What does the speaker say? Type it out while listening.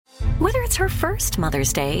Whether it's her first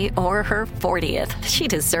Mother's Day or her 40th, she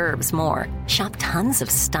deserves more. Shop tons of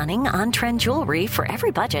stunning on-trend jewelry for every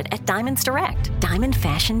budget at Diamonds Direct. Diamond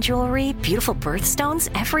fashion jewelry, beautiful birthstones,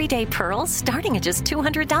 everyday pearls starting at just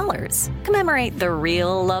 $200. Commemorate the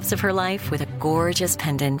real loves of her life with a gorgeous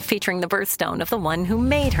pendant featuring the birthstone of the one who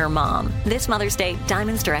made her mom. This Mother's Day,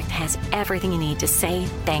 Diamonds Direct has everything you need to say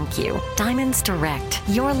thank you. Diamonds Direct.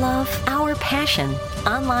 Your love, our passion.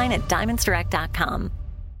 Online at diamondsdirect.com.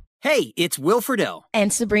 Hey, it's Will Friedle.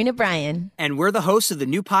 And Sabrina Bryan. And we're the hosts of the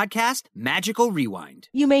new podcast, Magical Rewind.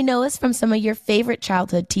 You may know us from some of your favorite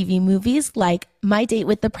childhood TV movies like My Date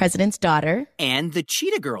with the President's Daughter. And the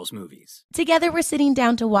Cheetah Girls movies. Together, we're sitting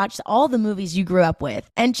down to watch all the movies you grew up with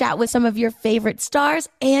and chat with some of your favorite stars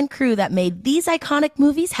and crew that made these iconic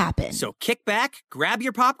movies happen. So kick back, grab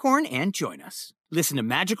your popcorn, and join us. Listen to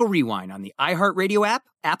Magical Rewind on the iHeartRadio app,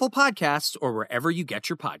 Apple Podcasts, or wherever you get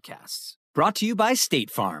your podcasts. Brought to you by State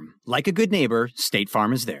Farm. Like a good neighbor, State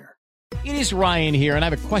Farm is there. It is Ryan here, and I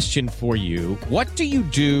have a question for you. What do you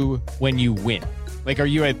do when you win? Like, are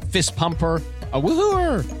you a fist pumper, a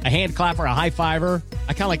woo-hooer, a hand clapper, a high-fiver?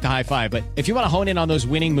 I kind of like the high-five, but if you want to hone in on those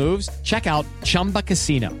winning moves, check out Chumba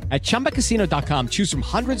Casino. At ChumbaCasino.com, choose from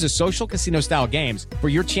hundreds of social casino-style games for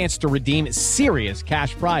your chance to redeem serious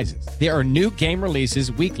cash prizes. There are new game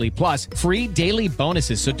releases weekly, plus free daily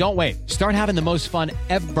bonuses, so don't wait. Start having the most fun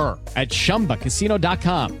ever at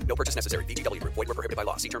ChumbaCasino.com. No purchase necessary. VGW. Void where prohibited by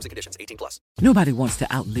law. See terms and conditions. 18+. Nobody wants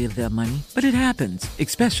to outlive their money, but it happens,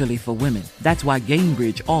 especially for women. That's why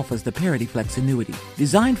Gainbridge offers the Parity Flex annuity,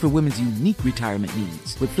 designed for women's unique retirement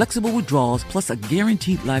needs, with flexible withdrawals plus a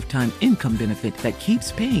guaranteed lifetime income benefit that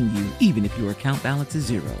keeps paying you even if your account balance is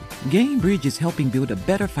zero. Gainbridge is helping build a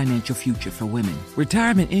better financial future for women.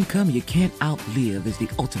 Retirement income you can't outlive is the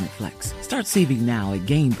ultimate flex. Start saving now at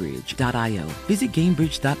Gainbridge.io. Visit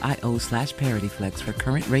Gainbridge.io/ParityFlex for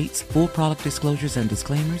current rates, full product disclosures and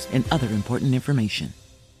disclaimers, and other important information.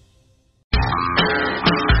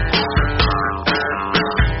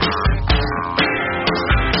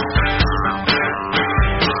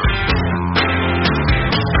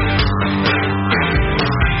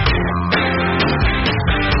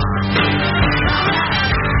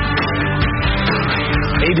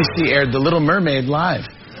 ABC aired The Little Mermaid live.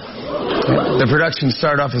 The production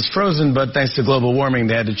started off as Frozen, but thanks to global warming,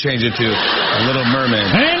 they had to change it to A Little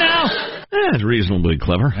Mermaid. Hey, now! That's reasonably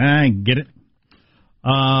clever. I get it.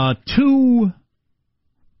 Two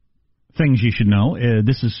things you should know.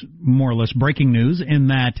 This is more or less breaking news in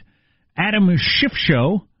that Adam Schiff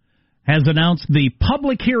Show has announced the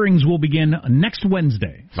public hearings will begin next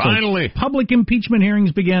Wednesday. Finally. So public impeachment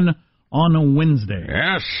hearings begin on a Wednesday.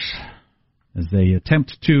 Yes. As they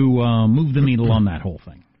attempt to move the needle on that whole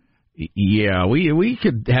thing. Yeah, we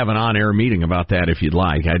could have an on-air meeting about that if you'd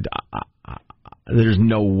like. There's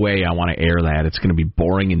no way I want to air that. It's going to be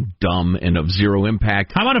boring and dumb and of zero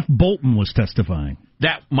impact. How about if Bolton was testifying?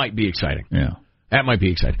 That might be exciting. Yeah. That might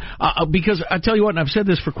be exciting. Because I tell you what, and I've said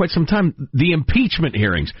this for quite some time, the impeachment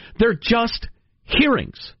hearings, they're just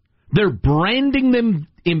hearings. They're branding them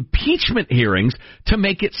impeachment hearings to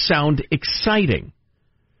make it sound exciting.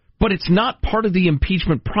 But it's not part of the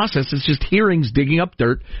impeachment process. It's just hearings digging up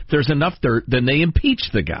dirt. If there's enough dirt, then they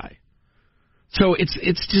impeach the guy. So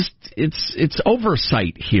it's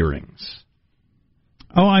oversight hearings.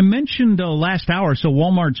 Oh, I mentioned last hour, so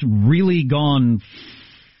Walmart's really gone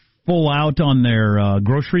full out on their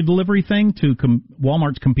grocery delivery thing.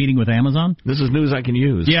 Walmart's competing with Amazon. This is news I can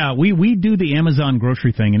use. Yeah, we do the Amazon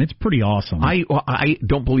grocery thing, and it's pretty awesome. I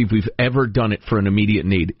don't believe we've ever done it for an immediate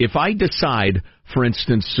need. If I decide, for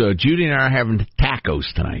instance, Judy and I are having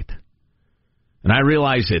tacos tonight, and I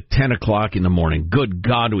realize at 10 o'clock in the morning, good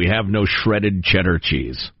God, we have no shredded cheddar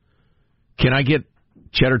cheese. Can I get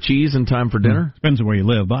cheddar cheese in time for dinner? Depends on where you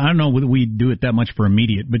live. But I don't know whether we do it that much for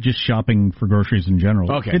immediate, but just shopping for groceries in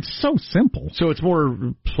general. Okay. It's so simple. So it's more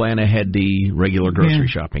plan-ahead-y, regular grocery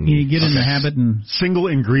shopping. You get in the habit and... Single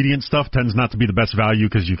ingredient stuff tends not to be the best value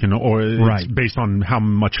because you can, or it's based on how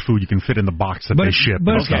much food you can fit in the box that they ship.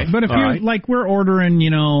 But if you're like, we're ordering,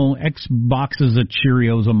 X boxes of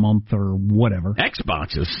Cheerios a month or whatever. X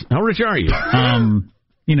boxes? How rich are you?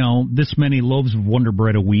 This many loaves of Wonder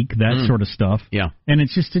Bread a week, that sort of stuff. Yeah. And it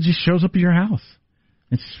just shows up at your house.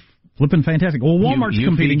 It's flipping fantastic. Well, Walmart's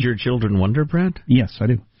competing. You feed your children Wonder Bread? Yes, I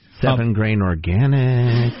do. 7-grain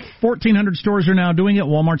organic. 1,400 stores are now doing it.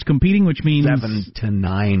 Walmart's competing, which means 7 to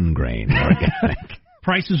 9-grain organic.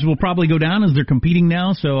 Prices will probably go down as they're competing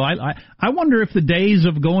now. So I wonder if the days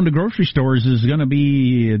of going to grocery stores is going to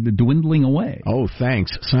be dwindling away. Oh,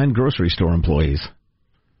 thanks. Signed grocery store employees.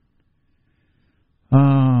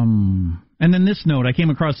 And then this note, I came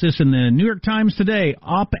across this in the New York Times today,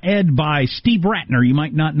 op-ed by Steve Ratner. You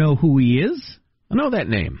might not know who he is. I know that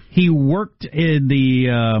name. He worked in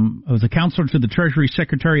was a counselor to the Treasury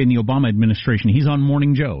Secretary in the Obama administration. He's on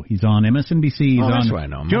Morning Joe. He's on MSNBC. He's that's on right, I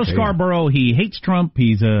know him. Joe Scarborough. He hates Trump.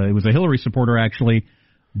 He was a Hillary supporter, actually.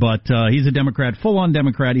 But he's a Democrat, full-on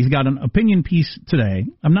Democrat. He's got an opinion piece today.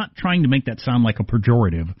 I'm not trying to make that sound like a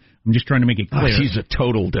pejorative. I'm just trying to make it clear. He's a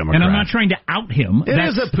total Democrat. And I'm not trying to out him. It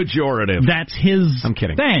is a pejorative. That's his I'm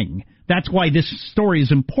kidding. thing. That's why this story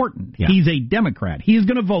is important. Yeah. He's a Democrat. He is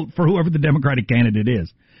going to vote for whoever the Democratic candidate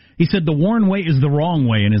is. He said the Warren way is the wrong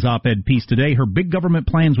way in his op-ed piece today. Her big government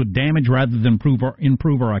plans would damage rather than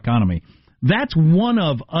improve our economy. That's one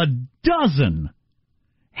of a dozen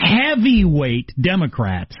heavyweight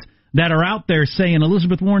Democrats that are out there saying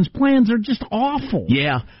Elizabeth Warren's plans are just awful.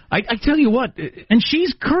 Yeah. I tell you what. And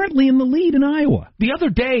she's currently in the lead in Iowa. The other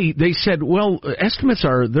day they said, well, estimates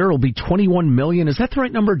are there will be 21 million. Is that the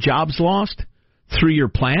right number of jobs lost through your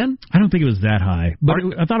plan? I don't think it was that high, but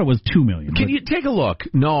I thought it was 2 million. Can you take a look?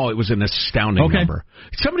 No, it was an astounding number.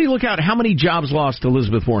 Somebody look out how many jobs lost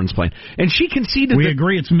Elizabeth Warren's plan. And she conceded we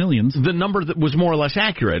agree it's millions. The number that was more or less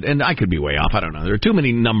accurate. And I could be way off. I don't know. There are too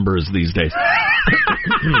many numbers these days.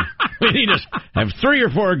 We need to have 3 or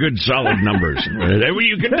 4 good solid numbers that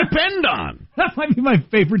you can depend on. That might be my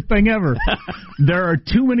favorite thing ever. There are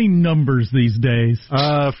too many numbers these days.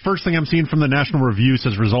 First thing I'm seeing from the National Review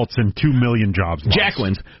says results in 2 million jobs lost. Jack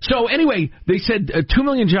wins. So anyway, they said 2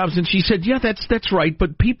 million jobs, and she said, yeah, that's right,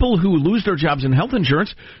 but people who lose their jobs in health insurance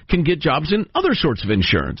can get jobs in other sorts of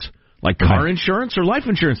insurance, like car insurance or life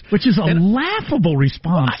insurance. Which is a laughable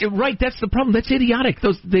response. Right, that's the problem. That's idiotic.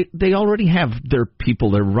 They already have their people.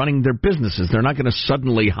 They're running their businesses. They're not going to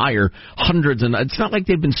suddenly hire hundreds. And it's not like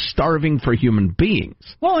they've been starving for human beings.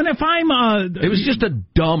 Well, and if I'm... it was just a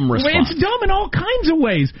dumb response. It's dumb in all kinds of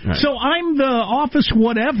ways. Right. So I'm the office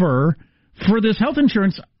whatever for this health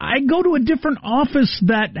insurance. I go to a different office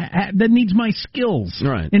that needs my skills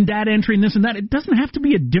in data entry and this and that. It doesn't have to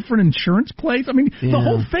be a different insurance place. I mean, the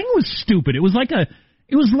whole thing was stupid. It was like a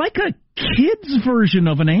kid's version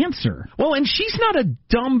of an answer. Well, and she's not a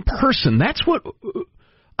dumb person. That's what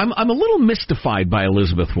I'm a little mystified by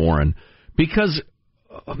Elizabeth Warren, because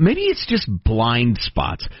maybe it's just blind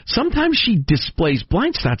spots. Sometimes she displays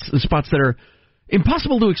blind spots that are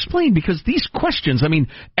impossible to explain, because these questions, I mean,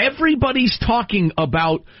 everybody's talking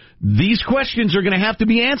about these questions are going to have to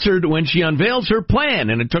be answered when she unveils her plan,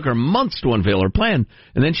 and it took her months to unveil her plan,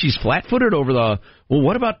 and then she's flat-footed over well,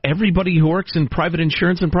 what about everybody who works in private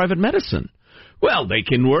insurance and private medicine? Well, they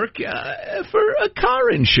can work for a car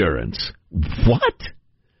insurance. What?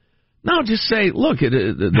 No, just say, look,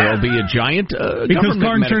 there'll be a giant because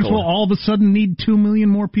car insurance will all of a sudden need 2 million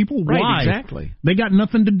more people. Right, why? Exactly. They got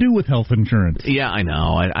nothing to do with health insurance. Yeah, I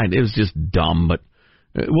know. It was just dumb, but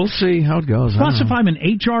we'll see how it goes. Plus, if I'm an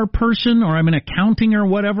HR person or I'm in accounting or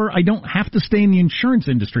whatever, I don't have to stay in the insurance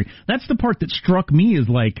industry. That's the part that struck me as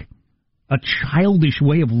like a childish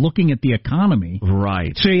way of looking at the economy.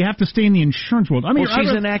 Right. So you have to stay in the insurance world. I mean, she's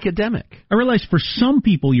an academic. I realize for some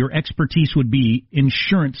people your expertise would be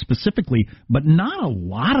insurance specifically, but not a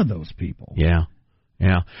lot of those people. Yeah.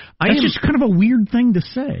 That's just kind of a weird thing to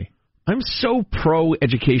say. I'm so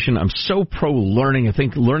pro-education. I'm so pro-learning. I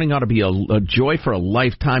think learning ought to be a joy for a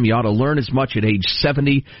lifetime. You ought to learn as much at age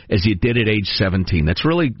 70 as you did at age 17. That's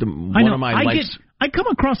really one of my life's... I come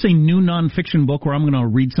across a new nonfiction book where I'm going to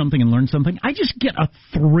read something and learn something. I just get a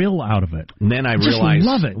thrill out of it. And then I realize,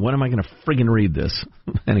 love it. When am I going to friggin' read this?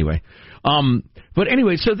 Anyway. But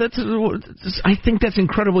anyway, so I think that's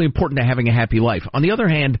incredibly important to having a happy life. On the other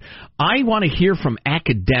hand, I want to hear from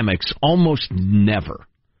academics almost never.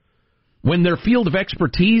 When their field of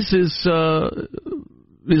expertise is the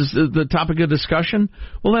topic of discussion,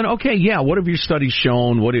 well then, okay, yeah, what have your studies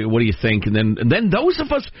shown? What do you think? And then those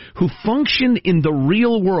of us who function in the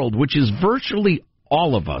real world, which is virtually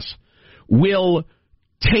all of us, will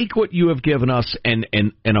take what you have given us and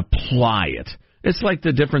apply it. It's like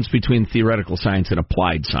the difference between theoretical science and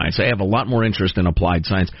applied science. I have a lot more interest in applied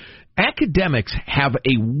science. Academics have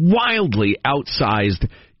a wildly outsized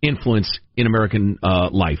influence in American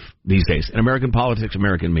life these days, in American politics,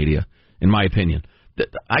 American media, in my opinion.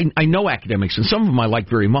 I know academics, and some of them I like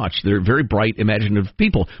very much. They're very bright, imaginative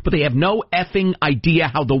people, but they have no effing idea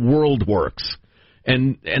how the world works.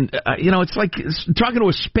 And it's like talking to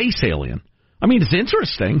a space alien. I mean, it's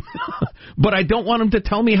interesting, but I don't want them to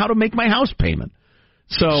tell me how to make my house payment.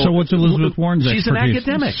 So what's Elizabeth Warren's expertise? She's an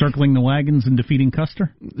academic. Circling the wagons and defeating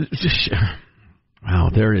Custer? Wow,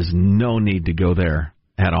 there is no need to go there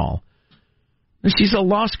at all. She's a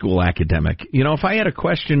law school academic. You know, if I had a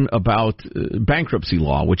question about bankruptcy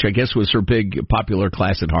law, which I guess was her big popular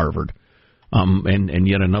class at Harvard, and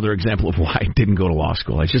yet another example of why I didn't go to law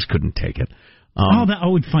school. I just couldn't take it. I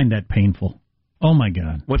would find that painful. Oh, my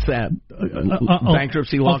God. What's that?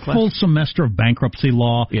 Bankruptcy law class? A full semester of bankruptcy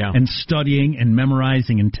law and studying and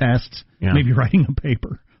memorizing and tests, maybe writing a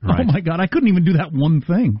paper. Right. Oh, my God, I couldn't even do that one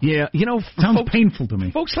thing. Yeah, you know, sounds painful to me.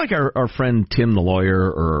 Folks like our friend Tim the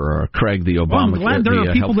lawyer or Craig the Obama. I'm glad there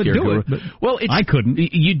are people that do it. But I couldn't.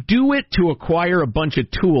 You do it to acquire a bunch of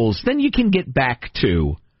tools, then you can get back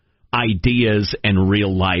to ideas and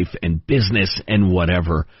real life and business and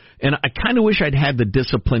whatever. And I kind of wish I'd had the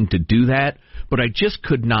discipline to do that, but I just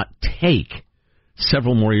could not take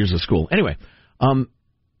several more years of school. Anyway,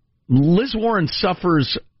 Liz Warren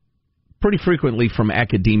suffers pretty frequently from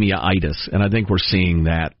academia-itis, and I think we're seeing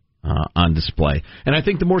that on display. And I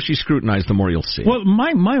think the more she's scrutinized, the more you'll see. Well,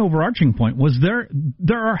 my overarching point was there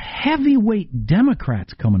are heavyweight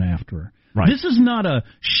Democrats coming after her. Right. This is not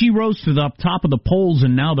she rose to the top of the polls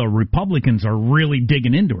and now the Republicans are really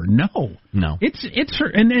digging into her. No. It's her,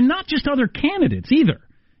 and not just other candidates either.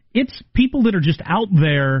 It's people that are just out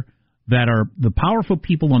there that are the powerful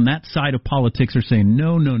people on that side of politics are saying,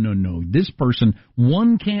 no. This person,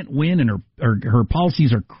 one, can't win, and her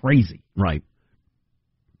policies are crazy. Right.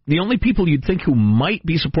 The only people you'd think who might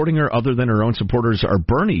be supporting her other than her own supporters are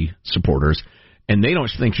Bernie supporters, and they don't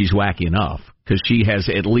think she's wacky enough because she has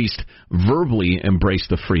at least verbally embraced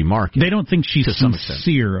the free market. They don't think she's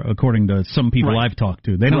sincere, according to some people I've talked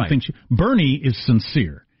to. They don't think Bernie is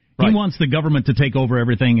sincere. Right. He wants the government to take over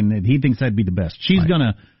everything, and he thinks that'd be the best.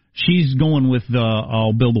 She's going with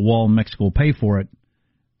I'll build a wall and Mexico will pay for it,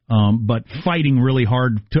 but fighting really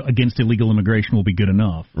hard against illegal immigration will be good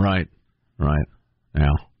enough. Right. Yeah.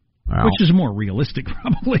 Wow. Which is more realistic,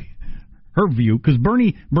 probably, her view, because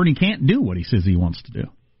Bernie can't do what he says he wants to do.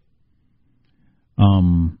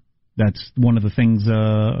 That's one of the things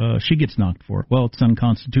she gets knocked for. Well, it's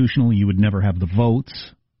unconstitutional. You would never have the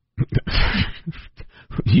votes.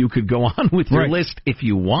 You could go on with your list if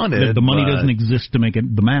you wanted. The money doesn't exist to make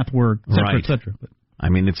the math work, et cetera, et cetera. But I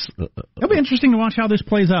mean, it'll be interesting to watch how this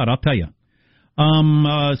plays out, I'll tell you.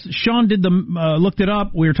 Sean looked it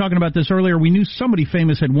up. We were talking about this earlier. We knew somebody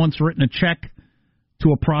famous had once written a check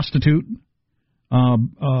to a prostitute.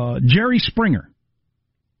 Jerry Springer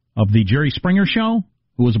of the Jerry Springer Show,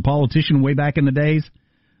 who was a politician way back in the days.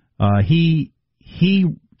 He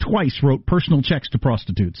twice wrote personal checks to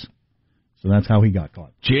prostitutes. So that's how he got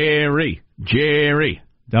caught. Jerry.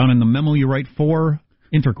 Down in the memo you write for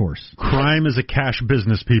intercourse. Crime is a cash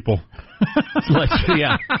business, people.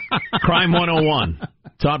 Crime 101.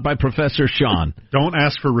 Taught by Professor Sean. Don't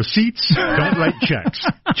ask for receipts. Don't write checks.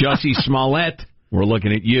 Jussie Smollett, we're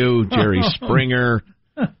looking at you. Jerry Springer.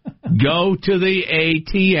 Go to the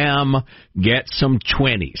ATM, get some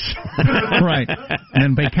 20s. Right.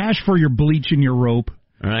 And pay cash for your bleach and your rope.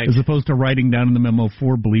 Right. As opposed to writing down in the memo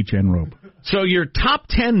for bleach and rope. So your top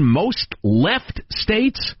 10 most left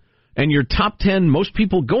states and your top 10 most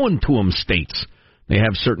people going to them states, they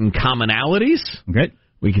have certain commonalities. Okay.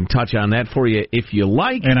 We can touch on that for you if you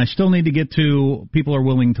like. And I still need to get to people are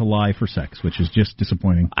willing to lie for sex, which is just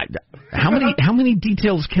disappointing. How many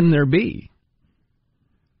details can there be?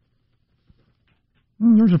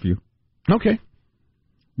 There's a few. Okay.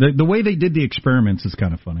 The way they did the experiments is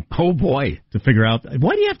kind of funny. Oh, boy. To figure out,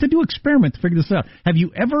 why do you have to do experiments to figure this out? Have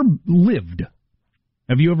you ever lived?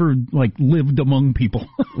 Have you ever, lived among people?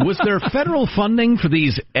 Was there federal funding for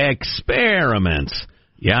these experiments?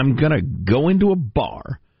 Yeah, I'm going to go into a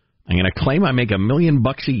bar. I'm going to claim I make $1 million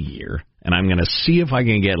a year, and I'm going to see if I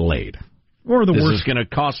can get laid. Or the this worst. Is going to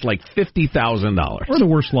cost $50,000. Or the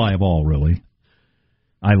worst lie of all, really.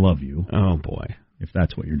 I love you. Oh, boy. If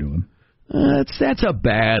that's what you're doing. That's a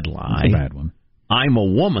bad lie. That's a bad one. I'm a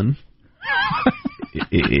woman.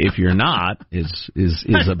 If you're not, is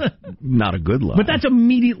not a good lie. But that's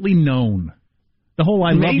immediately known. The whole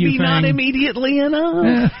I love you thing. Maybe not immediately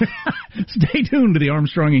enough. Stay tuned to the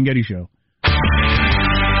Armstrong and Getty Show.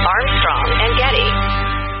 Armstrong and Getty.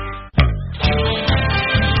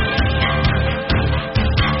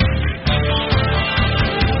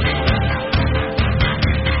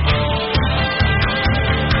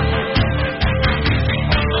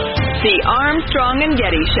 The Armstrong and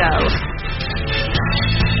Getty Show.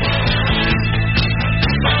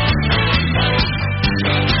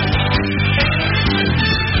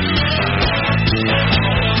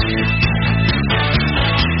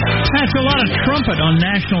 That's a lot of trumpet on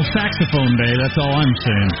National Saxophone Day. That's all I'm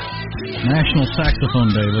saying. National Saxophone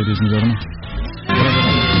Day, ladies and gentlemen.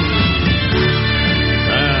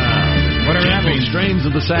 Whatever that means. Strains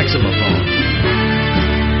of the saxophone.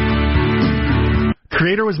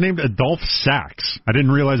 Creator was named Adolphe Sax. I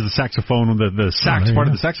didn't realize the saxophone, the sax part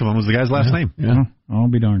of the saxophone was the guy's last name. Yeah, I'll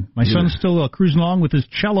be darned. My son's still cruising along with his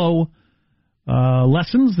cello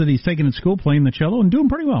lessons that he's taking at school, playing the cello, and doing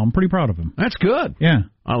pretty well. I'm pretty proud of him. That's good. Yeah.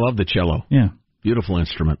 I love the cello. Yeah. Beautiful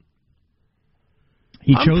instrument.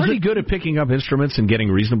 I'm pretty good at picking up instruments and getting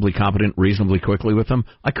reasonably competent reasonably quickly with them.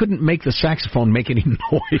 I couldn't make the saxophone make any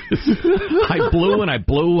noise. I blew and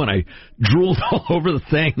I drooled all over the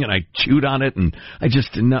thing and I chewed on it and I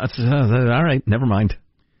just, all right, never mind.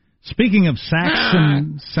 Speaking of sax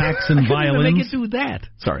and violins. Make it do that.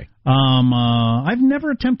 Sorry. I've never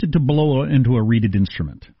attempted to blow into a reeded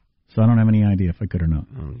instrument, so I don't have any idea if I could or not.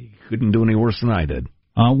 You couldn't do any worse than I did.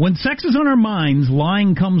 When sex is on our minds,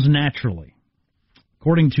 lying comes naturally,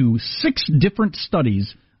 according to 6 different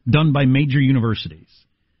studies done by major universities.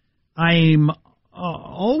 I'm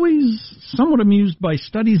always somewhat amused by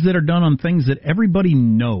studies that are done on things that everybody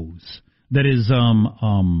knows. That is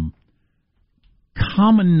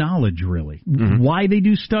common knowledge, really. Mm-hmm. Why they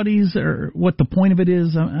do studies or what the point of it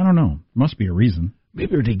is, I don't know. Must be a reason.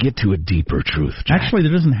 Maybe to get to a deeper truth, Jack. Actually,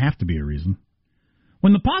 there doesn't have to be a reason.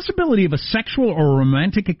 When the possibility of a sexual or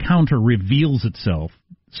romantic encounter reveals itself,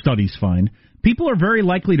 studies find, people are very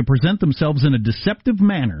likely to present themselves in a deceptive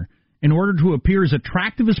manner in order to appear as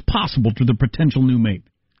attractive as possible to their potential new mate.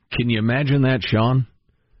 Can you imagine that, Sean?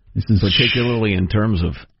 This is particularly in terms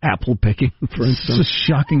of apple picking, for instance. This is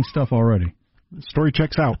shocking stuff already. The story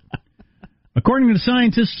checks out. According to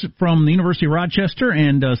scientists from the University of Rochester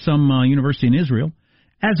and some university in Israel,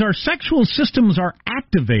 as our sexual systems are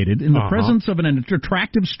activated in the presence of an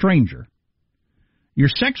attractive stranger, your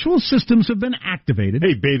sexual systems have been activated.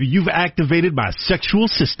 Hey, baby, you've activated my sexual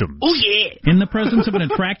systems. Oh, yeah. In the presence of an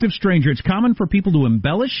attractive stranger, it's common for people to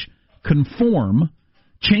embellish, conform,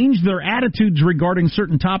 change their attitudes regarding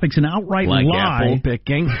certain topics, and outright like lie. Apple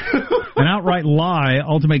picking. An outright lie,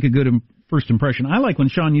 all to make a good first impression. I like when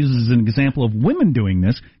Sean uses an example of women doing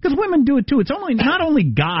this, because women do it too. It's not only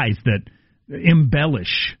guys that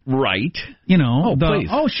embellish. Right. You know. Please.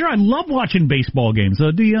 Oh, sure, I love watching baseball games.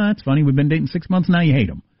 Do you? That's funny. We've been dating 6 months, now you hate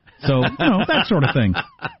them. So, that sort of thing.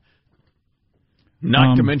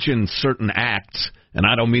 Not to mention certain acts, and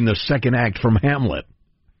I don't mean the second act from Hamlet.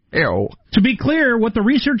 Ew. To be clear, what the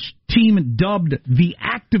research team dubbed the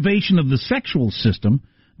activation of the sexual system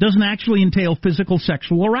doesn't actually entail physical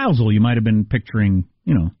sexual arousal. You might have been picturing,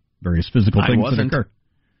 various physical things that occur.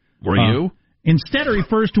 Were you? Instead, it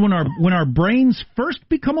refers to when our brains first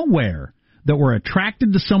become aware that we're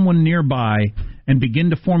attracted to someone nearby and begin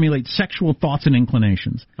to formulate sexual thoughts and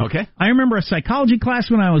inclinations. Okay. I remember a psychology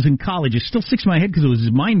class when I was in college. It still sticks in my head because it was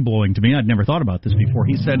mind-blowing to me. I'd never thought about this before.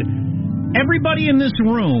 He said, everybody in this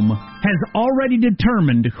room has already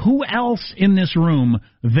determined who else in this room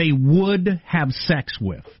they would have sex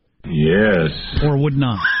with. Yes. Or would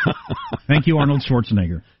not. Thank you, Arnold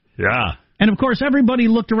Schwarzenegger. Yeah. And, of course, everybody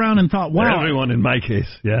looked around and thought, wow. Everyone in my case,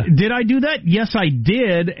 yeah. Did I do that? Yes, I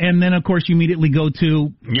did. And then, of course, you immediately go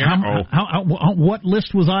to, what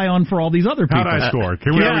list was I on for all these other people? How did I score?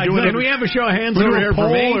 Can we have a show of hands over here for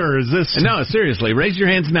me? Or is this... No, seriously, raise your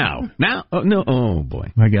hands now. Now? Oh, no. Oh,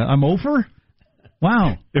 boy. I'm over?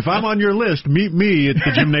 Wow. If I'm on your list, meet me at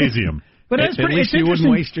the gymnasium. But at least you wouldn't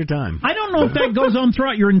waste your time. I don't know if that goes on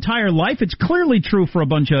throughout your entire life. It's clearly true for a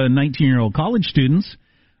bunch of 19-year-old college students.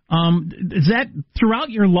 Is that throughout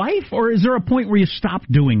your life, or is there a point where you stop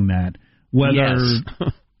doing that?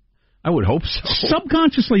 Yes. I would hope so.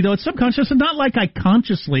 Subconsciously, though. It's subconscious. It's not like I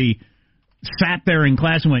consciously sat there in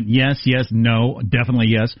class and went, yes, no, definitely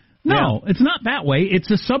yes. No, It's not that way.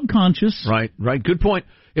 It's a subconscious. Right. Good point.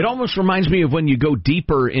 It almost reminds me of when you go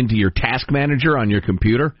deeper into your task manager on your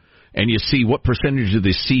computer, and you see what percentage of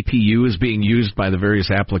the CPU is being used by the various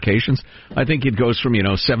applications. I think it goes from,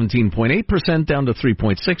 17.8% down to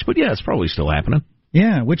 3.6%, but yeah, it's probably still happening.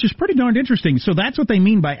 Yeah, which is pretty darned interesting. So that's what they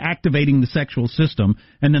mean by activating the sexual system,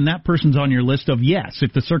 and then that person's on your list of, yes,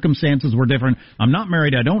 if the circumstances were different, I'm not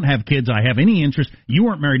married, I don't have kids, I have any interest, you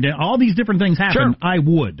weren't married, all these different things happen, sure. I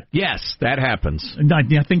would. Yes, that happens.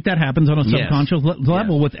 I think that happens on a subconscious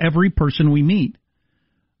level with every person we meet.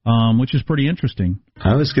 Which is pretty interesting.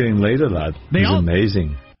 I was getting laid a lot. It's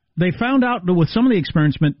amazing. They found out with some of the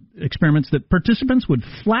experiments that participants would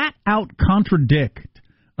flat out contradict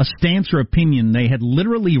a stance or opinion they had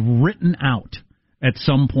literally written out at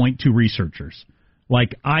some point to researchers.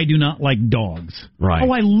 Like, I do not like dogs. Right.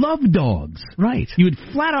 Oh, I love dogs. Right. You would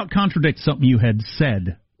flat out contradict something you had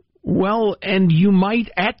said. Well, and you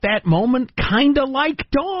might, at that moment, kind of like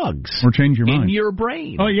dogs. Or change your mind. In your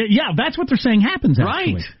brain. Oh, yeah, that's what they're saying happens,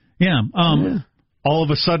 actually. Right. Yeah. All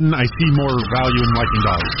of a sudden, I see more value in liking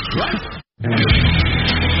dogs. Right. So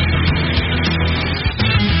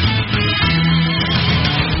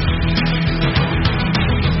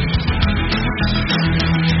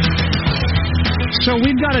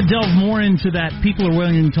we've got to delve more into that. People are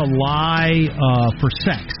willing to lie for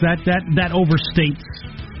sex. That overstates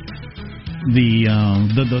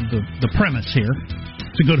the premise here.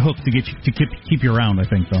 It's a good hook to get you, to keep you around, I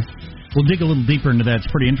think, though. We'll dig a little deeper into that. It's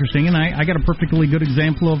pretty interesting, and I got a perfectly good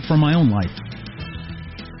example from my own life.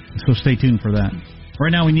 So stay tuned for that.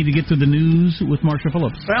 Right now, we need to get to the news with Marshall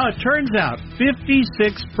Phillips. Well, it turns out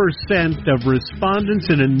 56% of respondents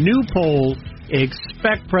in a new poll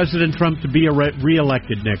expect President Trump to be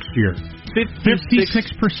reelected next year. 56%. 56%.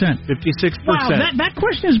 Wow, that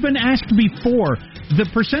question has been asked before. The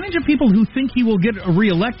percentage of people who think he will get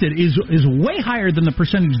reelected is way higher than the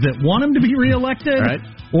percentage that want him to be reelected, right,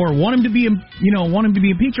 or want him to be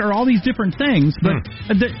impeached, or all these different things. But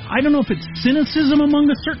I don't know if it's cynicism among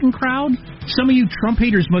a certain crowd. Some of you Trump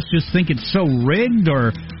haters must just think it's so rigged,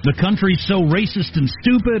 or the country's so racist and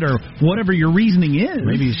stupid, or whatever your reasoning is.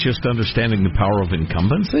 Maybe he's just understanding the power of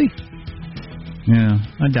incumbency. Yeah,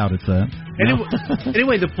 I doubt it's that.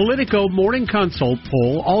 Anyway, the Politico Morning Consult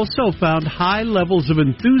poll also found high levels of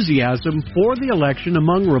enthusiasm for the election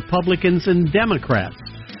among Republicans and Democrats.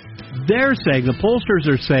 The pollsters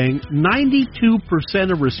are saying 92%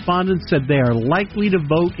 of respondents said they are likely to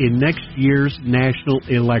vote in next year's national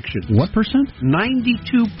election. What percent?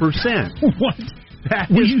 92%. What?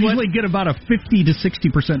 We usually get about a 50 to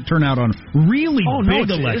 60% turnout on really big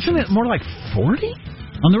elections. Isn't it more like 40?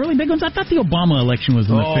 On the really big ones? I thought the Obama election was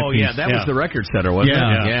in the 50s. Oh, yeah, that was the record setter, wasn't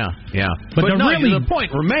it? Yeah. But the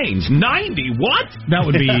point remains, 90, what? That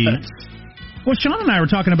would be... Well, Sean and I were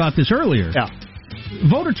talking about this earlier. Yeah.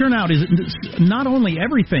 Voter turnout is not only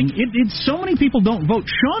everything. It's so many people don't vote.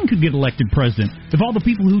 Sean could get elected president if all the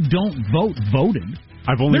people who don't vote voted.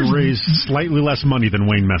 I've only raised slightly less money than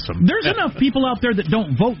Wayne Messam. There's enough people out there that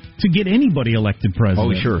don't vote to get anybody elected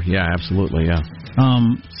president. Oh, sure. Yeah, absolutely, yeah.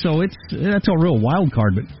 So that's a real wild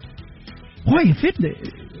card. But, boy,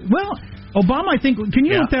 Obama, I think, can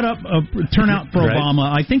you look that up, turnout for Obama?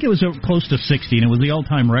 I think it was close to 60, and it was the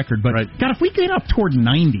all-time record. But, God, if we get up toward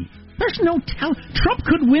 90, there's no tell. Trump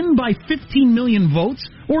could win by 15 million votes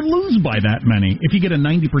or lose by that many if you get a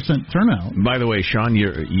 90% turnout. By the way, Sean,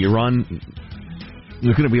 you're on...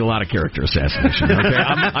 There's going to be a lot of character assassination. Okay,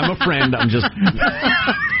 I'm a friend. I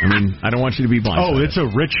don't want you to be blind. Oh, it's a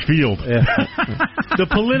rich field. Yeah. The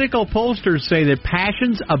political pollsters say that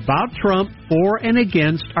passions about Trump for and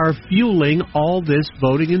against are fueling all this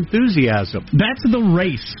voting enthusiasm. That's the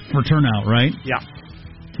race for turnout, right? Yeah.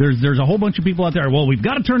 There's a whole bunch of people out there. Well, we've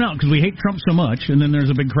got to turn out because we hate Trump so much, and then there's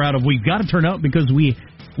a big crowd of we've got to turn out because we.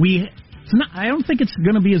 I don't think it's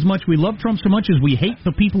going to be as much we love Trump so much as we hate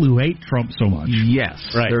the people who hate Trump so much. Yes,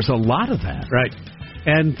 right. There's a lot of that. Right.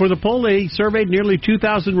 And for the poll, they surveyed nearly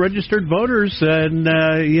 2,000 registered voters, in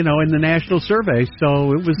the national survey.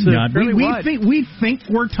 So it was fairly wide. We think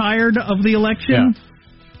we're tired of the election. Yeah.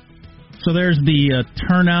 So there's the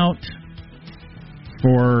turnout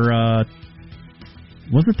for.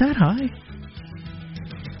 Was it that high?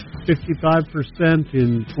 55%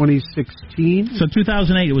 in 2016. So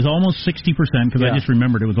 2008, it was almost 60%, because I just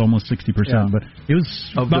remembered it was almost 60%. Yeah. But it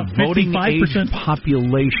was of about the voting 55% age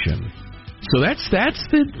population. So that's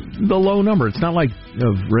the low number. It's not like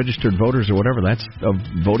of registered voters or whatever. That's of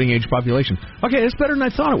voting age population. Okay, that's better than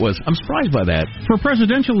I thought it was. I'm surprised by that. For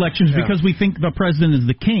presidential elections, because we think the president is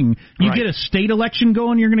the king, you get a state election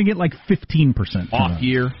going, you're going to get like 15%. Off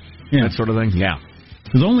year, that sort of thing. Yeah.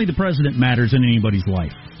 Because only the president matters in anybody's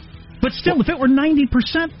life. But still, if it were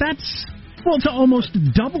 90%, it's almost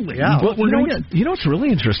double it. Yeah. Well, you know what's really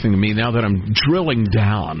interesting to me now that I'm drilling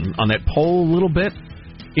down on that poll a little bit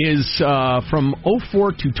is from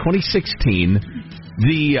 2004 to 2016,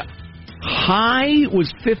 the high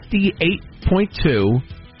was 58.2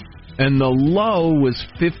 and the low was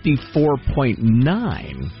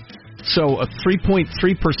 54.9. So a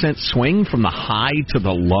 3.3% swing from the high to the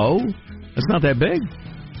low? That's not that big.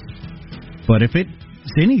 But if it's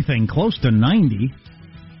anything close to 90,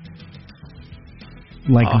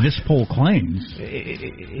 like this poll claims,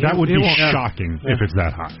 that would be shocking if it's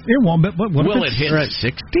that high. It won't. But what will if it hit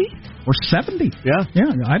 60 or 70? Yeah.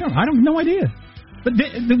 I don't no idea. But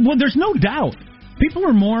there's no doubt people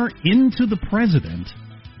are more into the president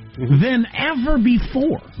than ever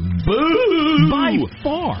before. Boo! By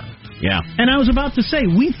far. Yeah. And I was about to say,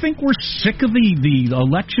 we think we're sick of the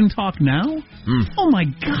election talk now? Oh, my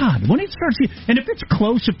God. When it starts, and if it's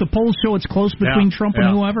close, if the polls show it's close between Trump and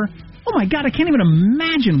whoever, oh, my God, I can't even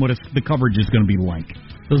imagine what the coverage is going to be like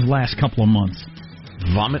those last couple of months.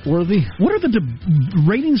 Vomit-worthy? What are the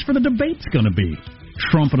ratings for the debates going to be?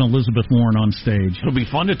 Trump and Elizabeth Warren on stage. It'll be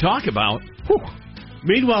fun to talk about. Whew.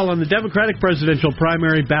 Meanwhile, on the Democratic presidential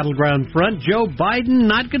primary battleground front, Joe Biden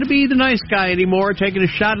not going to be the nice guy anymore, taking a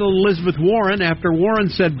shot at Elizabeth Warren after Warren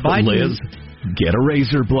said Biden... Liz, get a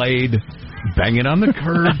razor blade, bang it on the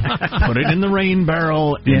curb, put it in the rain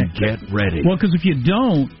barrel, and get ready. Well, because if you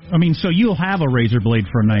don't, so you'll have a razor blade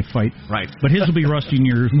for a knife fight. Right. But his will be rusty and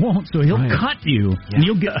yours won't, so he'll cut you, and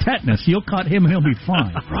you'll get tetanus. You'll cut him, and he'll be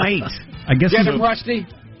fine. Right. I guess get him, Rusty.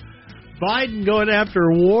 Biden going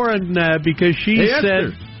after Warren because she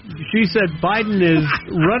said Biden is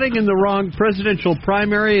running in the wrong presidential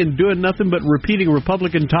primary and doing nothing but repeating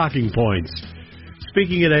Republican talking points.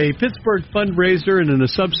 Speaking at a Pittsburgh fundraiser and in a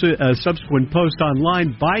subsequent post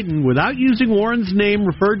online, Biden, without using Warren's name,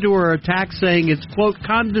 referred to her attack, saying it's, quote,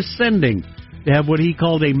 condescending to have what he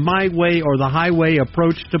called a my way or the highway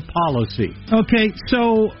approach to policy. Okay,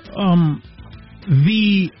 so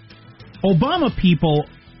the Obama people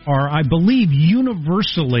are, I believe,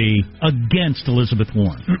 universally against Elizabeth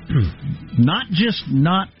Warren. Not just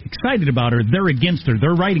not excited about her, they're against her.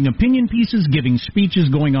 They're writing opinion pieces, giving speeches,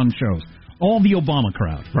 going on shows. All the Obama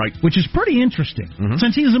crowd. Right. Which is pretty interesting,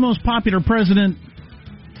 since he was the most popular president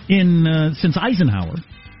since Eisenhower.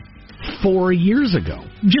 4 years ago.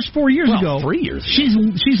 Just 4 years ago. 3 years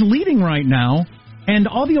ago. She's leading right now, and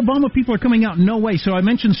all the Obama people are coming out, no way. So I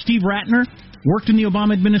mentioned Steve Ratner. Worked in the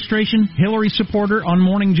Obama administration, Hillary supporter on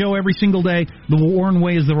Morning Joe every single day. The Warren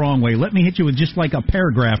way is the wrong way. Let me hit you with just like a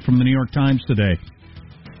paragraph from the New York Times today.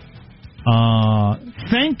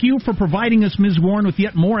 Thank you for providing us, Ms. Warren, with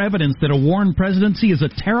yet more evidence that a Warren presidency is a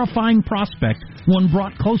terrifying prospect, one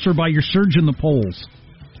brought closer by your surge in the polls.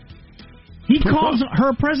 He calls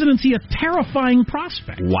her presidency a terrifying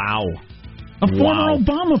prospect. Wow. A former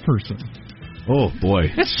Obama person. Oh, boy.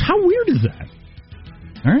 How weird is that?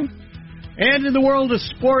 All right. And in the world of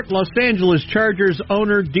sport, Los Angeles Chargers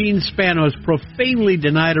owner Dean Spanos profanely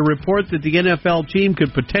denied a report that the NFL team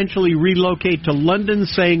could potentially relocate to London,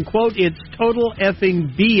 saying, quote, it's total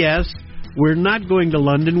effing BS. We're not going to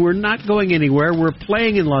London. We're not going anywhere. We're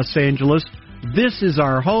playing in Los Angeles. This is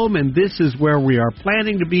our home, and this is where we are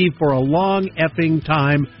planning to be for a long effing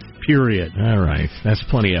time, period. All right. That's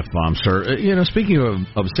plenty of F-bombs, sir. Speaking of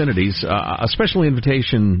obscenities, a special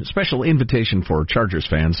invitation for Chargers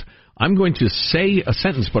fans. I'm going to say a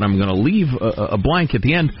sentence, but I'm going to leave a blank at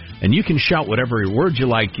the end, and you can shout whatever words you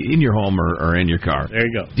like in your home or in your car. There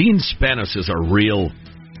you go. Dean Spanos is a real...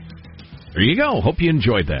 There you go. Hope you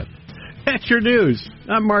enjoyed that. That's your news.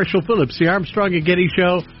 I'm Marshall Phillips, the Armstrong and Getty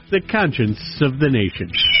Show, the conscience of the nation.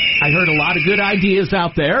 I heard a lot of good ideas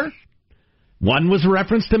out there. One was a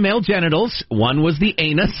reference to male genitals. One was the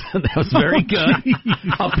anus. That was very good.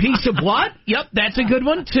 A piece of what? Yep, that's a good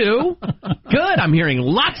one, too. Good. I'm hearing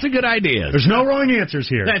lots of good ideas. There's no wrong answers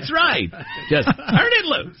here. That's right. Just turn it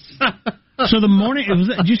loose. So the morning,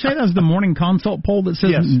 did you say that was the Morning Consult poll that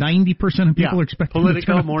says 90% of people are expecting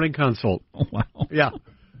Politico Morning Consult. Oh, wow. Yeah.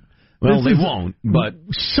 Well, they won't, but...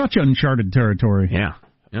 Such uncharted territory. Yeah.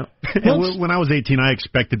 Yep. When I was 18, I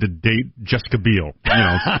expected to date Jessica Biel.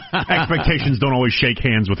 Expectations don't always shake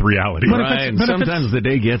hands with reality. Right, and sometimes the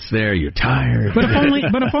day gets there, you're tired. But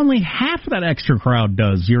if only half of that extra crowd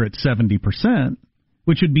does, you're at 70%,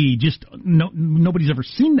 which would be just nobody's ever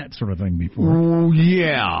seen that sort of thing before.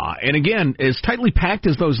 Yeah, and again, as tightly packed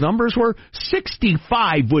as those numbers were,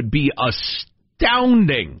 65 would be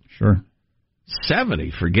astounding. Sure.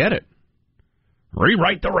 70, forget it.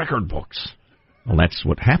 Rewrite the record books. Well, that's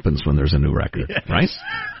what happens when there's a new record, right?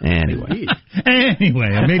 Anyway,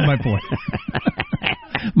 I made my point.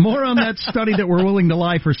 More on that study that we're willing to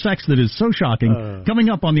lie for sex that is so shocking, coming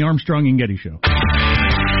up on the Armstrong and Getty Show.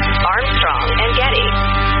 Armstrong and Getty.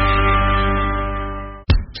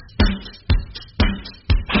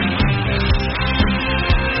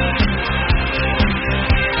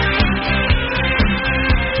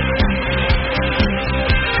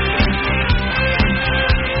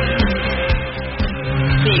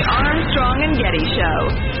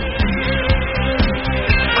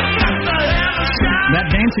 That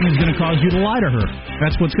dancing is going to cause you to lie to her.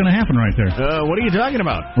 That's what's going to happen right there. What are you talking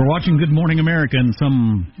about? We're watching Good Morning America, and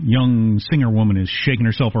some young singer woman is shaking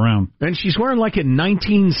herself around. And she's wearing like a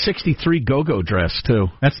 1963 go-go dress, too.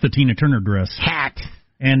 That's the Tina Turner dress. Hat.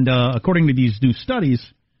 And according to these new studies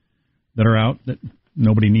that are out that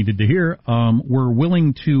nobody needed to hear, we're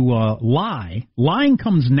willing to lie. Lying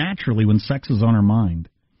comes naturally when sex is on our mind.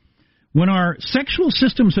 When our sexual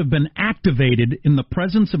systems have been activated in the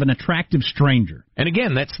presence of an attractive stranger. And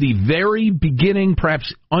again, that's the very beginning,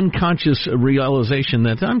 perhaps unconscious realization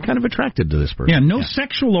that I'm kind of attracted to this person. Yeah,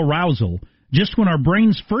 sexual arousal just when our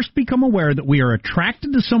brains first become aware that we are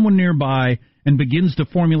attracted to someone nearby and begins to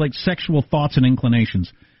formulate sexual thoughts and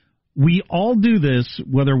inclinations. We all do this,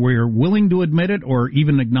 whether we're willing to admit it or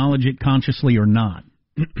even acknowledge it consciously or not.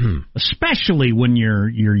 Especially when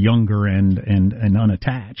you're younger and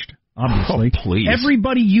unattached. Obviously, please.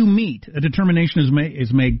 Everybody you meet, a determination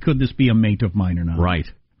is made. Could this be a mate of mine or not? Right.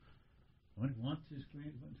 What?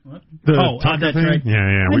 That's right.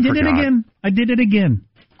 Yeah. I did it again.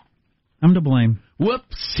 I'm to blame.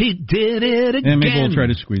 Whoops, he did it again. And maybe we'll try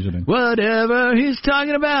to squeeze it in. Whatever he's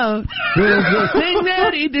talking about, there's the thing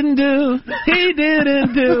that he didn't do. He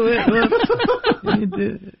didn't do it. Whoops, he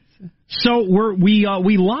did it. So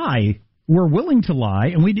we lie. We're willing to lie,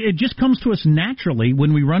 and it just comes to us naturally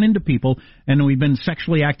when we run into people and we've been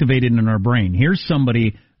sexually activated in our brain. Here's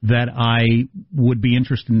somebody that I would be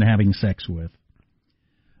interested in having sex with.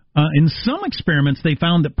 In some experiments, they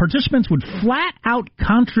found that participants would flat out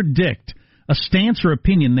contradict a stance or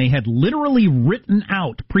opinion they had literally written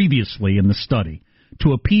out previously in the study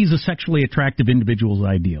to appease a sexually attractive individual's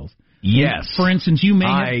ideals. Yes. For instance, you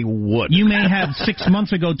may have 6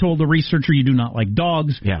 months ago told the researcher you do not like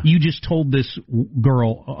dogs. Yeah. You just told this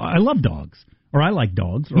girl, I love dogs, or I like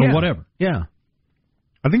dogs, or whatever. Yeah.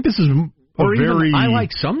 I think this is I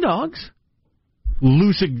like some dogs.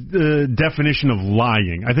 Loose definition of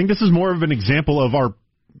lying. I think this is more of an example of our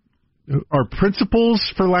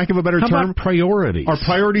principles, for lack of a better term. How about priorities? Our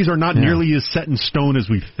priorities are not nearly as set in stone as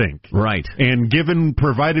we think. Right. And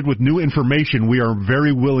provided with new information, we are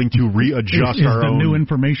very willing to readjust our own. Is the new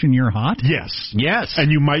information you're hot? Yes. Yes.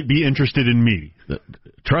 And you might be interested in me.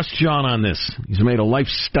 Trust John on this. He's made a life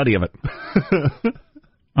study of it.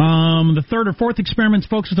 The third or fourth experiments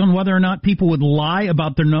focused on whether or not people would lie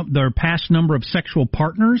about their past number of sexual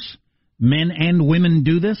partners. Men and women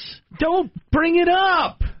do this. Don't bring it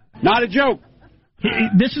up. Not a joke.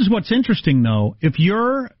 This is what's interesting, though. If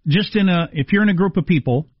you're in a group of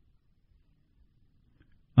people,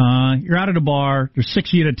 you're out at a bar, there's 6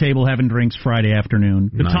 of you at a table having drinks Friday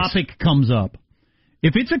afternoon. The topic comes up.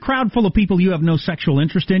 If it's a crowd full of people you have no sexual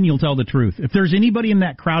interest in, you'll tell the truth. If there's anybody in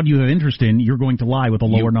that crowd you have interest in, you're going to lie with a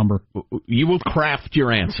lower number. You will craft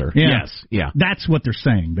your answer. Yeah. Yes. Yeah. That's what they're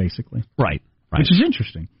saying, basically. Right. Which is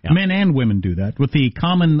interesting. Yeah. Men and women do that with the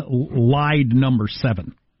common lied number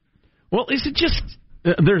 7. Well, is it just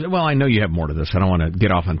well, I know you have more to this. I don't want to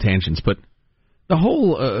get off on tangents, but the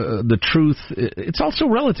whole the truth, it's also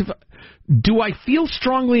relative. Do I feel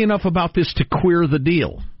strongly enough about this to queer the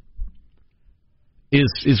deal?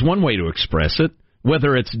 Is one way to express it.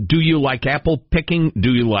 Whether it's, do you like apple picking?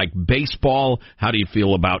 Do you like baseball? How do you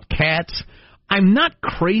feel about cats? I'm not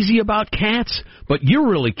crazy about cats, but you're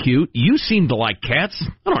really cute. You seem to like cats.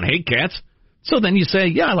 I don't hate cats. So then you say,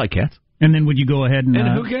 yeah, I like cats. And then would you go ahead and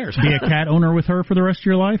who cares? be a cat owner with her for the rest of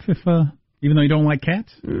your life, if even though you don't like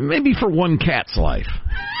cats? Maybe for one cat's life.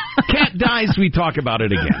 Cat dies, we talk about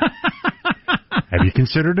it again. Have you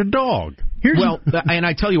considered a dog? And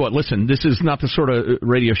I tell you what, listen, this is not the sort of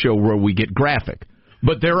radio show where we get graphic,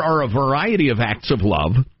 but there are a variety of acts of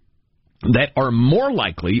love that are more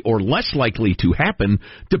likely or less likely to happen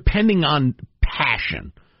depending on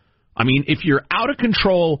passion. I mean, if you're out of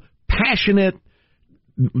control, passionate,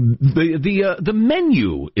 the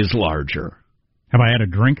menu is larger. Have I had a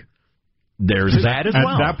drink? There's that as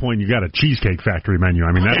well. At that point, you got a Cheesecake Factory menu.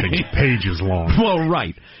 I mean, that thing's pages long. Well,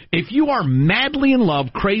 right. If you are madly in love,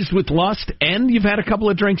 crazed with lust, and you've had a couple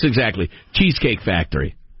of drinks, exactly, Cheesecake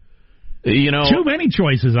Factory. You know, too many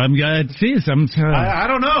choices. I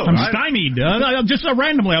don't know. I'm stymied. Just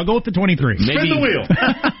randomly, I'll go with the 23. Spin the wheel.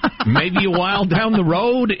 Maybe a while down the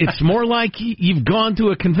road, it's more like you've gone to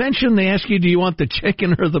a convention. They ask you, do you want the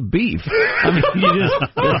chicken or the beef? I mean,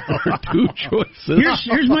 there are two choices.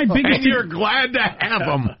 Here's my biggest. And you're glad to have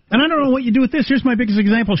them. And I don't know what you do with this. Here's my biggest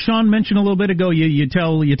example. Sean mentioned a little bit ago. You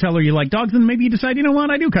tell her you like dogs, and maybe you decide, you know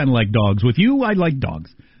what, I do kind of like dogs. With you, I like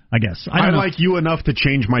dogs. I guess. I like you enough to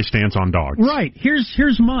change my stance on dogs. Right.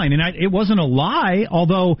 Here's mine, and it wasn't a lie,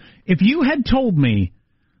 although if you had told me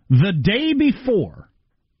the day before,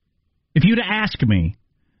 if you'd asked me,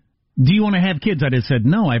 do you want to have kids, I'd have said,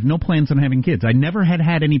 no, I have no plans on having kids. I never had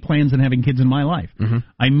any plans on having kids in my life. Mm-hmm.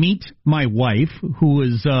 I meet my wife, who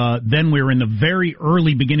was, then we were in the very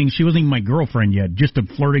early beginning. She wasn't even my girlfriend yet, just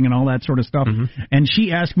flirting and all that sort of stuff. Mm-hmm. And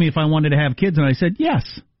she asked me if I wanted to have kids, and I said,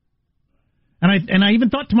 yes. And I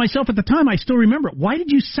even thought to myself at the time, I still remember it, why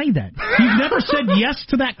did you say that? You've never said yes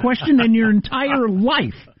to that question in your entire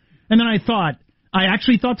life. And then I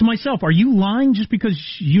actually thought to myself, are you lying just because,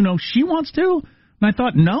 she wants to? And I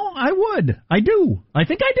thought, no, I would. I do. I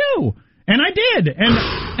think I do. And I did.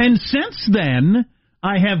 And since then,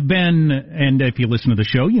 I have been, and if you listen to the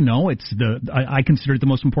show, you know I consider it the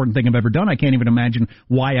most important thing I've ever done. I can't even imagine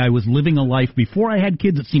why I was living a life before I had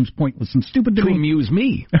kids. It seems pointless and stupid to me. Amuse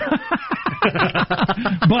me.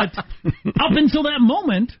 But up until that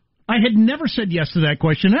moment, I had never said yes to that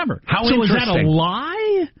question ever. How so interesting. Is that a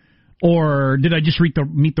lie? Or did I just meet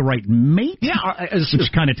the right mate? Yeah.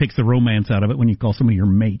 Which kind of takes the romance out of it when you call somebody your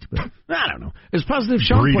mate. But I don't know. As Positive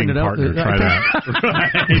Sean pointed out. Breeding partner, try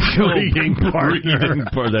that. Breeding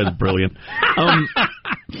partner. That's brilliant.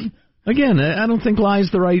 Again, I don't think lie is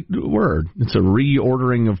the right word. It's a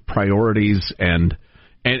reordering of priorities and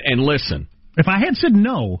listen. If I had said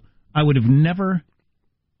no, I would have never,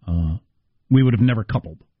 we would have never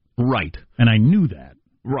coupled. Right. And I knew that.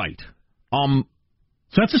 Right.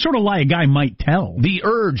 So that's the sort of lie a guy might tell. The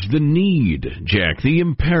urge, the need, Jack, the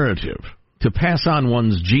imperative to pass on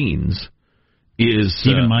one's genes is...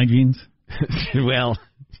 Even my genes? Well,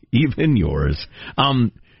 even yours.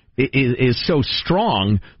 Is so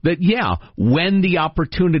strong that, yeah, when the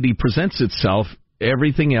opportunity presents itself,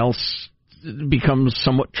 everything else becomes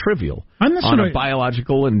somewhat trivial on a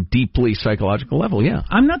biological and deeply psychological level, yeah.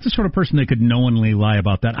 I'm not the sort of person that could knowingly lie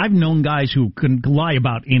about that. I've known guys who can lie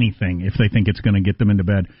about anything if they think it's going to get them into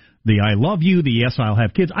bed. The I love you, the yes, I'll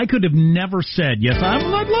have kids. I could have never said, yes, I'd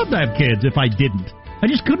love to have kids if I didn't. I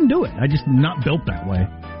just couldn't do it. I just not built that way.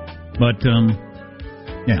 But,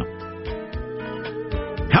 yeah.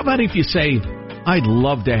 How about if you say, I'd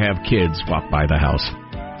love to have kids walk by the house?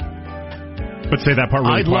 But say that part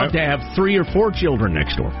really I'd love to have 3 or 4 children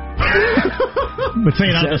next door. But say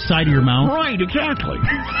it out the side of your mouth. Right, exactly.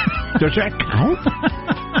 Does that count?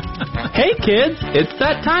 Hey, kids, it's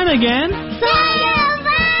that time again.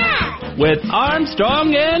 With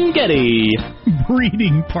Armstrong and Getty.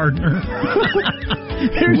 Breeding partner.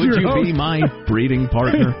 Would you be my breeding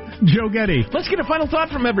partner? Joe Getty. Let's get a final thought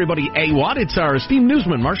from everybody. AWOT, it's our esteemed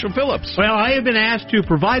newsman, Marshall Phillips. Well, I have been asked to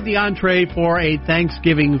provide the entree for a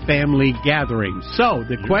Thanksgiving family gathering. So,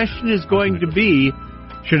 the question is going to be,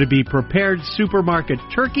 should it be prepared supermarket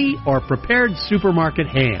turkey or prepared supermarket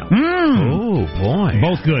ham? Oh, boy.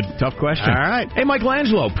 Both good. Tough question. All right. Hey,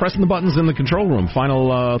 Michelangelo, pressing the buttons in the control room.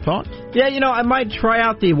 Final thought? Yeah, I might try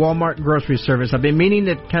out the Walmart grocery service. I've been meaning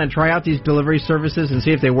to kind of try out these delivery services and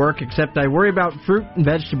see if they work, except I worry about fruit and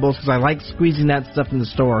vegetables because I like squeezing that stuff in the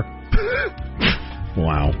store.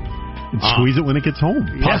 Wow. Squeeze it when it gets home.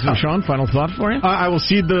 Positive Sean, final thought for you? I will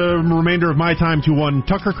cede the remainder of my time to one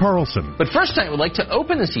Tucker Carlson. But first, I would like to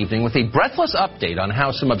open this evening with a breathless update on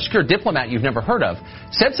how some obscure diplomat you've never heard of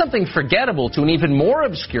said something forgettable to an even more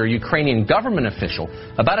obscure Ukrainian government official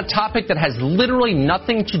about a topic that has literally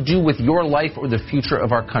nothing to do with your life or the future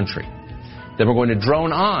of our country. Then we're going to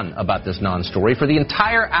drone on about this non-story for the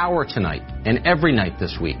entire hour tonight and every night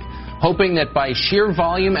this week, hoping that by sheer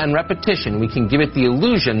volume and repetition we can give it the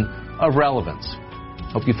illusion of relevance.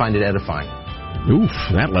 Hope you find it edifying. Oof,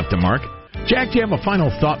 that left a mark. Jack, do you have a final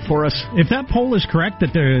thought for us? If that poll is correct,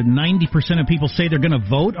 that 90% of people say they're going to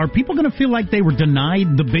vote, are people going to feel like they were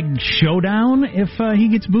denied the big showdown if he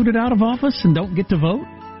gets booted out of office and don't get to vote?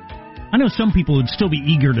 I know some people would still be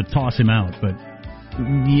eager to toss him out, but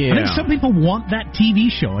yeah. I think some people want that TV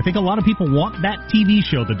show. I think a lot of people want that TV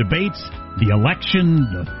show, the debates, the election,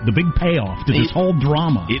 the big payoff to this whole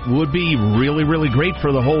drama. It would be really, really great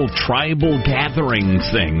for the whole tribal gathering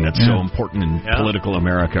thing that's so important in political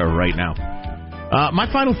America right now. My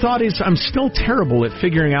final thought is I'm still terrible at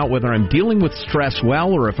figuring out whether I'm dealing with stress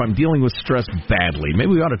well or if I'm dealing with stress badly.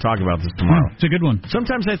 Maybe we ought to talk about this tomorrow. It's a good one.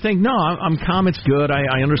 Sometimes I think, no, I'm calm, it's good,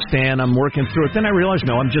 I understand, I'm working through it. Then I realize,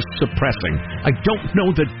 no, I'm just suppressing. I don't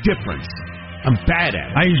know the difference. I'm bad at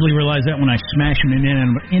it. I usually realize that when I smash an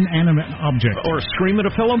inanimate object. Or scream at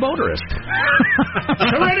a fellow motorist.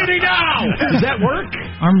 Serenity now! Does that work?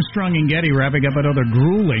 Armstrong and Getty wrapping up another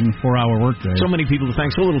grueling 4-hour workday. So many people to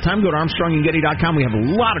thank. So little time. Go to ArmstrongandGetty.com. We have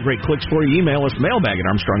a lot of great clicks for you. Email us,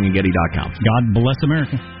 mailbag@ArmstrongandGetty.com. God bless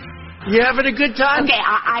America. You having a good time? Okay,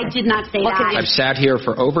 I did not say that. I've sat here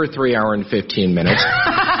for over 3 hours and 15 minutes.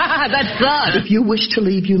 That's good. If you wish to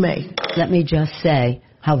leave, you may. Let me just say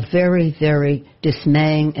how very, very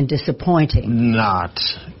dismaying and disappointing. Not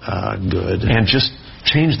good. And just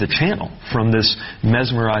change the channel from this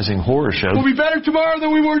mesmerizing horror show. We'll be better tomorrow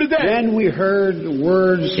than we were today. Then we heard the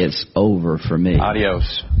words, "It's over for me."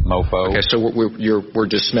 Adios, mofo. Okay, so we're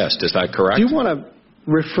dismissed. Is that correct? Do you want to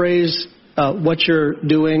rephrase what you're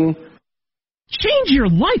doing? Change your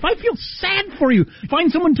life. I feel sad for you.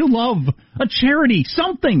 Find someone to love, a charity,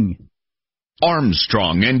 something.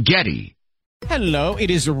 Armstrong and Getty. Hello,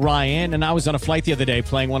 it is Ryan, and I was on a flight the other day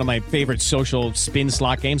playing one of my favorite social spin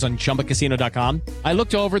slot games on ChumbaCasino.com. I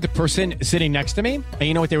looked over at the person sitting next to me, and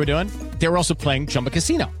you know what they were doing? They were also playing Chumba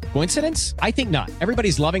Casino. Coincidence? I think not.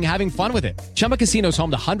 Everybody's loving having fun with it. Chumba Casino is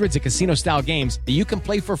home to hundreds of casino-style games that you can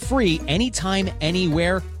play for free anytime,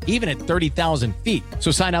 anywhere, even at 30,000 feet.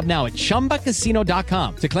 So sign up now at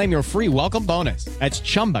ChumbaCasino.com to claim your free welcome bonus. That's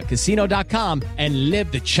ChumbaCasino.com and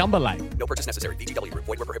live the Chumba life. No purchase necessary. VGW. Void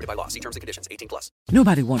where prohibited by law. See terms and conditions. 18+.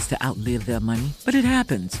 Nobody wants to outlive their money, but it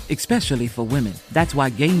happens, especially for women. That's why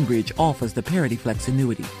Gainbridge offers the Parity Flex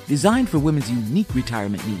annuity, designed for women's unique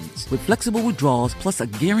retirement needs, with flexible withdrawals plus a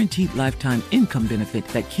guaranteed lifetime income benefit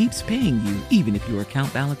that keeps paying you even if your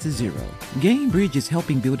account balance is zero. Gainbridge is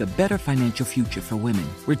helping build a better financial future for women.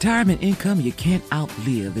 Retirement income you can't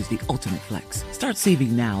outlive is the ultimate flex. Start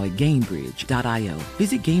saving now at Gainbridge.io.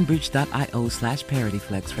 Visit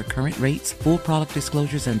Gainbridge.io/ParityFlex for current rates, full product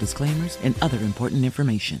disclosures and disclaimers, and other important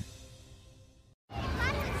information.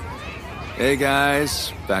 Hey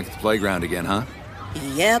guys, back at the playground again, huh?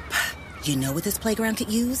 Yep. You know what this playground could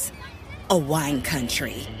use? A wine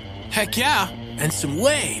country. Heck yeah, and some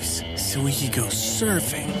waves so we could go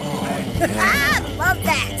surfing. Oh, yeah. Love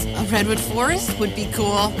that. A redwood forest would be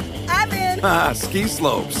cool. I'm in. Ski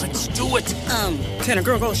slopes. Let's do it. Can a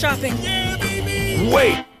girl go shopping? Yeah, baby.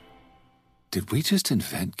 Wait. Did we just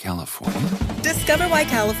invent California? Discover why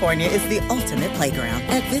California is the ultimate playground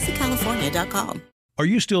at visitcalifornia.com. Are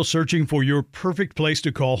you still searching for your perfect place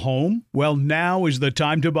to call home? Well, now is the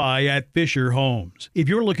time to buy at Fisher Homes. If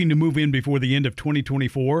you're looking to move in before the end of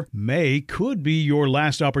 2024, May could be your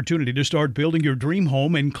last opportunity to start building your dream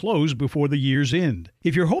home and close before the year's end.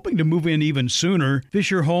 If you're hoping to move in even sooner,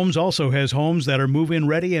 Fisher Homes also has homes that are move-in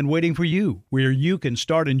ready and waiting for you, where you can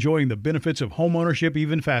start enjoying the benefits of homeownership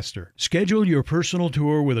even faster. Schedule your personal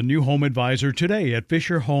tour with a new home advisor today at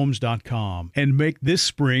FisherHomes.com and make this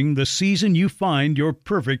spring the season you find your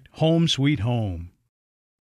perfect home sweet home.